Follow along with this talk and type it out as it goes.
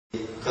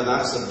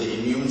collapse of the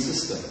immune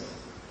system.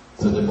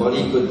 So the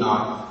body could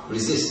not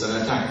resist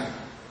an attack.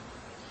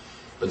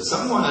 But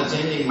someone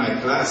attending my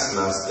class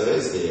last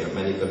Thursday, a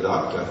medical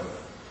doctor,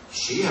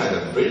 she had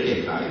a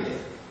brilliant idea.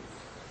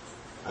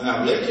 And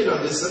I've lectured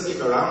on this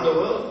subject around the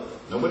world.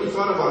 Nobody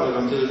thought about it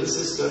until this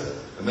sister,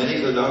 a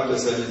medical doctor,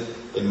 said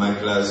it in my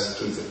class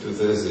two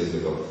Thursdays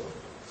ago.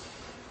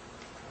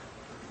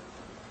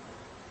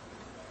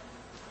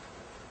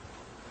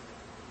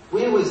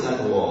 Where was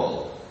that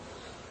wall?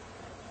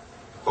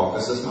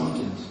 Caucasus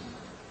Mountains.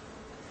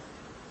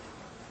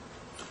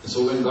 And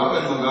so when Gog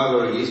and Magog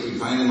are released, we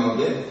find them out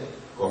there,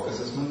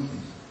 Caucasus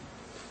Mountains.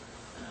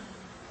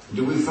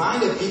 Do we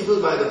find a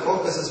people by the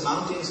Caucasus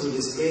Mountains who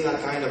display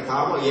that kind of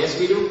power? Yes,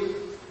 we do.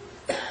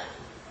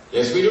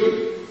 Yes, we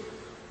do.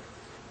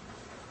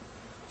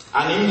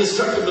 An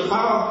indestructible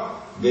power.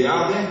 They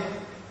are there.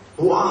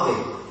 Who are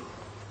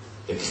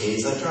they? The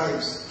Khazar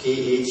tribes.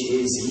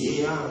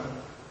 Khazar.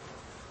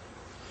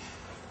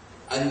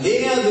 And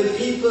they are the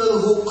people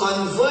who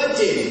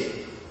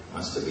converted,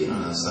 must have been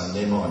on a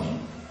Sunday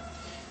morning,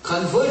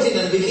 converted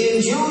and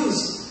became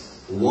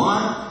Jews.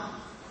 One,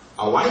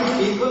 a white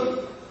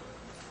people,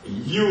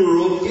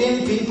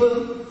 European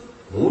people,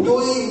 who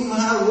don't even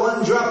have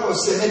one drop of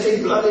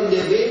Semitic blood in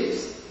their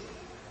veins.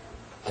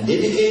 And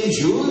they became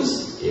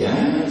Jews.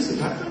 Yes, it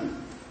happened.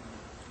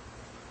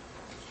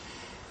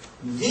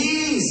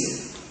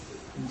 These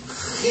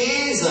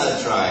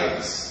Khazar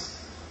tribes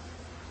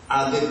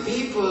are the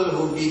people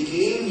who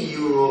became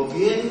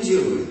European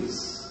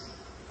Jews.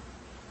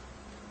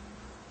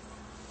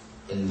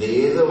 And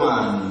they're the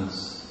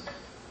ones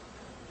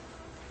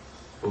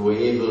who were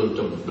able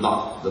to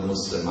block the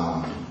Muslim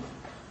army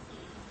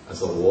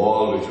as a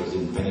wall which was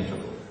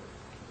impenetrable,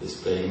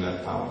 displaying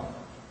that power.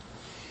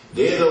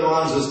 They're the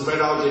ones who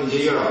spread out into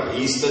Europe,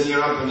 Eastern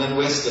Europe and then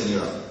Western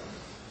Europe,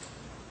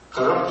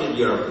 corrupted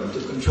Europe and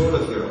took control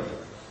of Europe.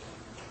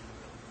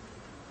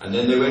 And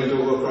then they went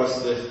over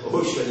across the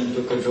ocean and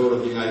took control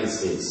of the United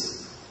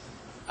States.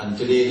 And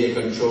today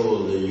they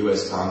control the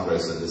US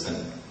Congress and the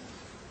Senate.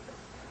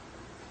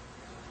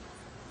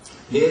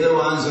 They're the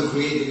ones who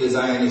created the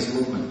Zionist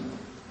movement.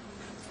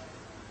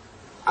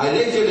 I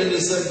lectured on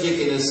this subject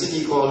in a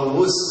city called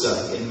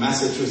Worcester in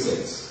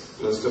Massachusetts,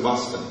 close to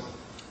Boston.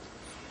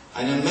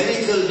 And a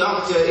medical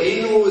doctor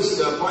in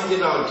Worcester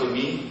pointed out to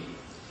me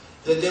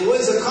that there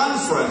was a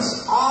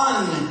conference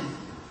on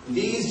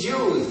these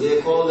Jews.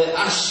 They're called the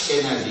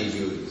Ashkenazi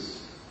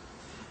Jews.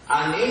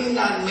 And in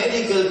that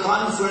medical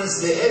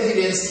conference, the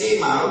evidence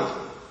came out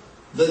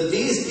that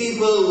these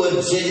people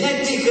were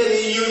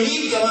genetically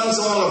unique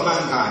amongst all of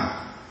mankind.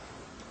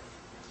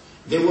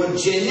 They were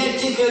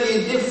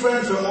genetically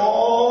different from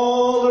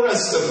all the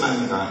rest of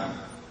mankind.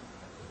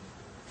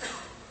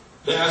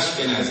 The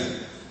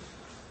Ashkenazi,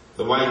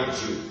 the white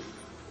Jew.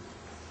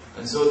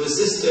 And so the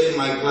sister in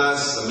my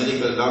class, a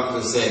medical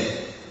doctor,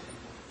 said,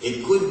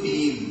 it could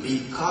be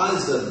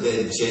because of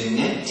their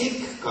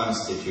genetic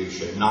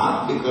constitution,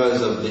 not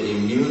because of the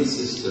immune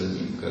system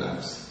being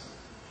collapsed,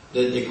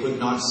 that they could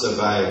not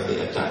survive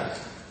the attack.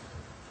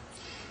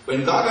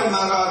 When Gog and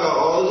Magog are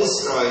all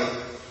destroyed,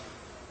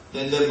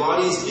 then their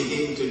bodies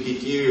begin to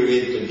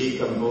deteriorate, to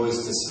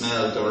decompose, to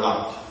smell, to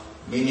rot,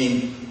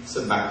 meaning it's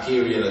a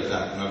bacterial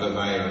attack, not a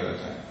viral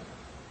attack.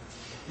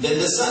 Then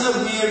the son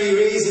of Mary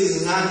raises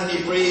his hand and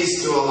he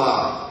prays to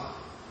Allah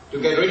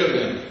to get rid of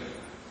them.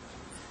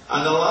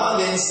 And Allah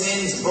then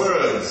sends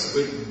birds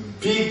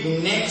with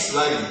big necks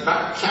like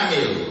bat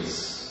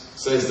camels,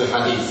 says the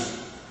hadith.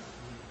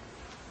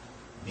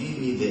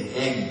 Maybe the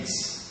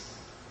eggs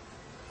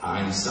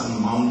are in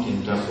some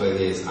mountain top where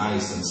there's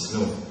ice and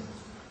snow.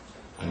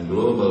 And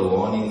global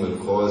warming will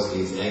cause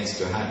these eggs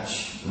to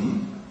hatch.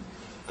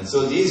 And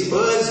so these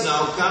birds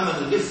now come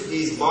and lift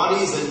these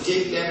bodies and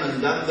take them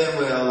and dump them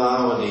where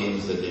Allah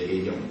ordains that they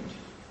be dumped.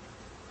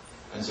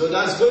 And so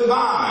that's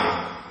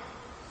goodbye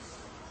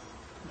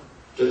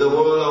to the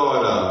world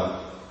order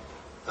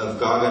of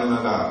Gog and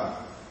Magog.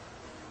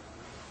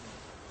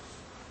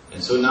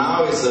 And so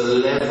now it's a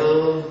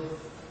level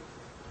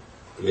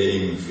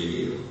playing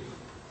field,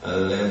 a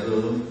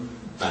level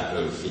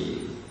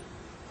battlefield.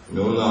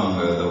 No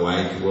longer the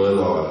white world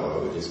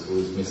order with its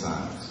cruise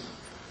missiles.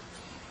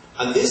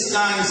 At this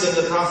time,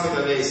 said the Prophet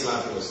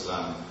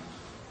ﷺ,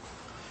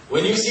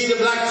 when you see the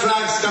black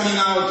flags coming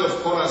out of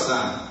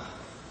Khorasan,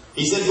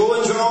 he said, go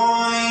and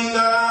join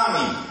the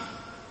army.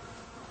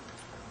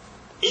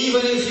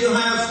 Even if you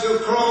have to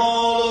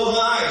crawl over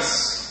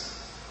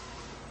ice.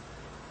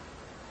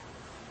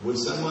 Would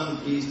someone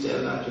please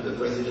tell that to the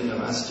president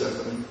of Asia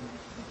for me?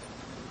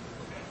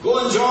 Go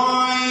and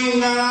join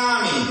the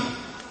army.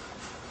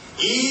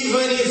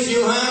 Even if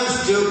you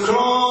have to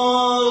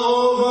crawl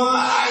over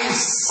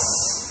ice.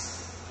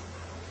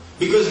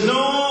 Because no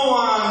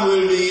one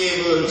will be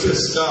able to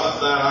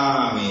stop that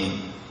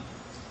army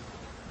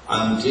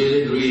until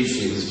it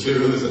reaches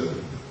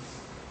Jerusalem.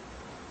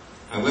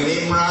 And when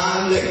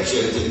Imran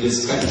lectures in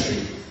this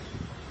country,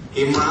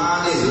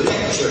 Imran is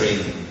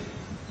lecturing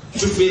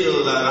to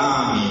build that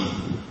army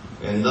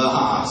in the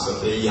hearts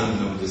of the young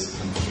of this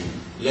country.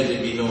 Let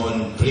it be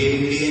known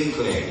plainly and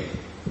clearly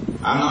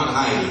I'm not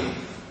hiding.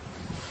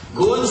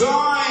 Go and join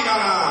our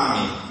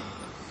army.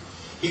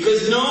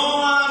 Because no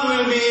one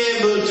will be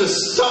able to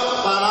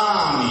stop our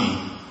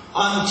army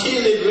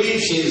until it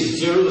reaches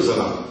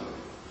Jerusalem.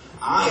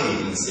 I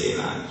didn't say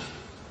that.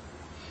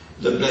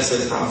 The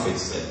Blessed Prophet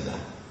said that.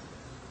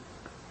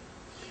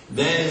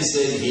 Then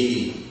said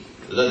he,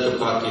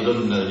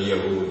 لَتُقَاتِلُنَّ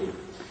الْيَهُودِ.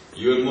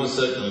 You will most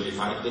certainly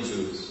fight the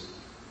Jews.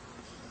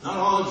 Not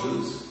all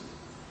Jews.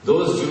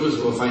 Those Jews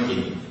who are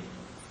fighting you.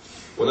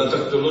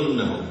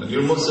 وَلَتَقْتُلُنَّهُمْ. And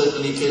you'll most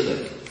certainly kill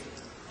them.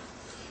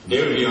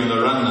 They will be on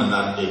the run on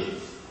that day.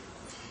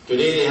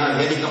 Today they have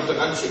helicopter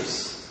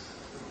gunships.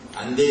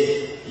 And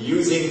they're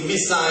using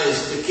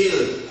missiles to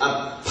kill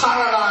a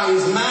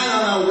paralyzed man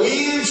on a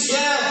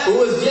wheelchair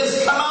who has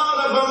just come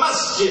out of a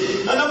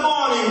masjid and a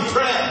morning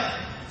prayer.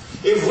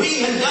 If we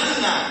had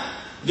done that,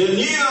 the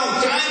New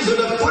York Times would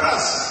have put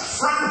us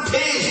front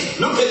page.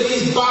 Look at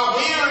these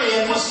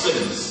barbarian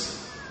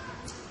Muslims.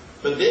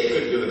 But they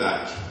could do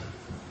that.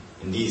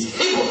 And these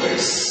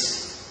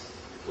hypocrites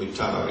would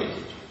tolerate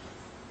it.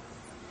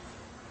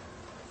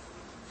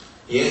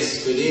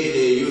 Yes, today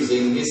they're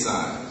using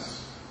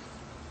missiles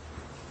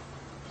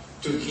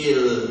to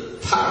kill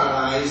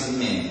paralyzed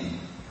men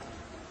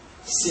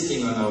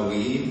sitting on a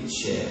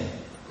wheelchair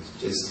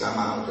who's just come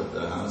out of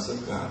the house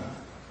of God,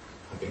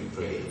 having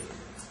prayed.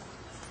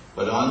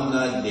 But on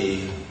that day,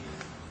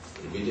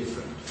 it will be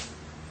different.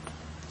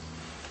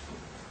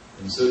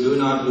 And so do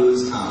not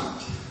lose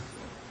heart,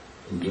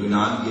 and do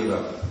not give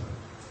up,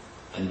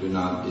 and do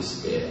not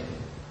despair,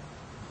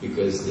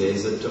 because there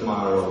is a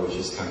tomorrow which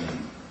is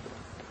coming,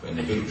 when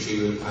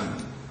victory will come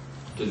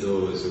to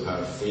those who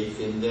have faith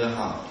in their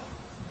heart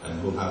and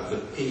who have the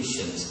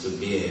patience to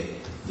bear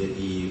the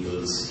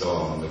evil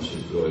storm which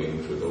is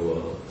going through the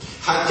world.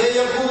 حَتَّى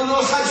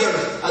يَقُولُوا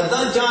حَجَرٌ. At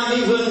that time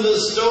even the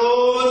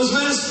stones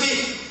will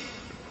speak.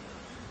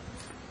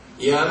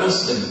 Ya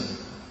Muslim,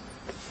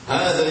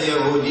 هذا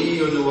يهودي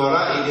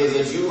ورائد there's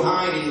a Jew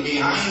hiding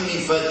behind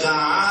me,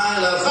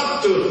 فَتَعَالَ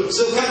فَقْتُلْ.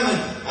 So come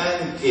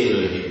and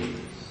kill him.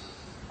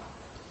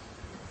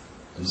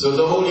 And so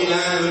the Holy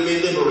Land will be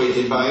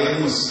liberated by a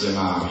Muslim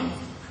army.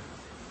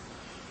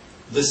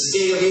 The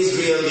state of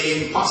Israel,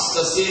 the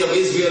imposter state of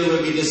Israel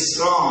will be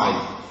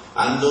destroyed.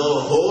 And the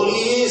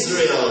Holy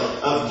Israel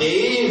of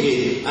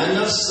David and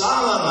of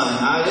Solomon,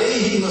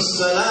 alayhim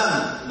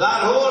as-salam,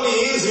 that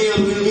Holy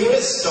Israel will be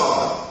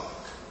restored.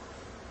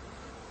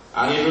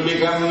 And it will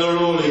become the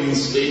ruling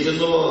state in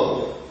the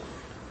world.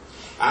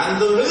 And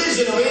the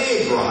religion of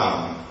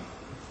Abraham,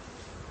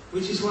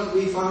 which is what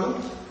we follow,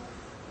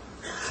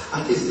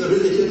 that is the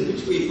religion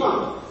which we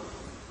follow.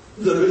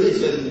 The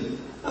religion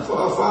of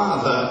our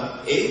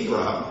father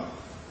Abraham.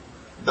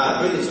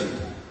 That religion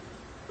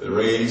will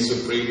reign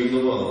supreme in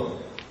the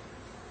world.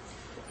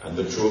 And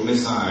the true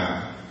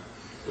Messiah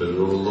will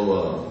rule the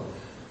world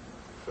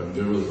from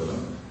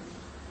Jerusalem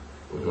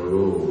with a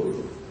rule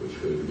which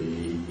will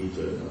be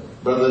eternal.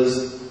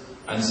 Brothers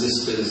and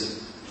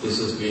sisters, this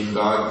has been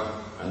Gog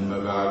and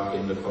Magog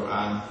in the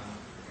Quran.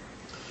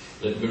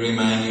 Let me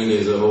remind you,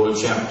 there's a whole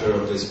chapter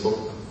of this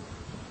book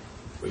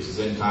which is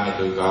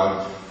entitled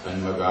Gog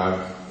and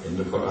Magog in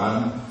the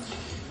Quran.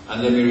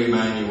 And let me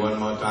remind you one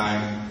more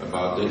time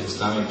about the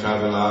Islamic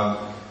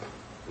travelogue.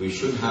 We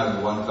should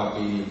have one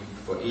copy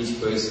for each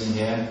person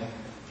here.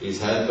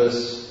 Please help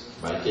us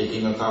by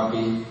taking a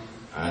copy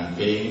and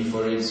paying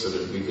for it so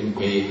that we can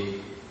pay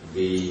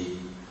the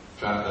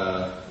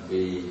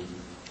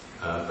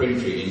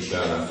printry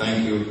inshallah.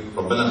 Thank you.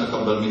 ربنا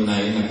تقبل منا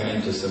إنك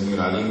أنت السميع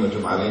العليم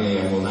وتب علينا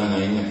يا مولانا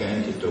إنك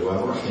أنت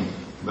التواب الرحيم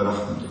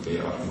برحمتك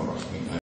يا أرحم الراحمين.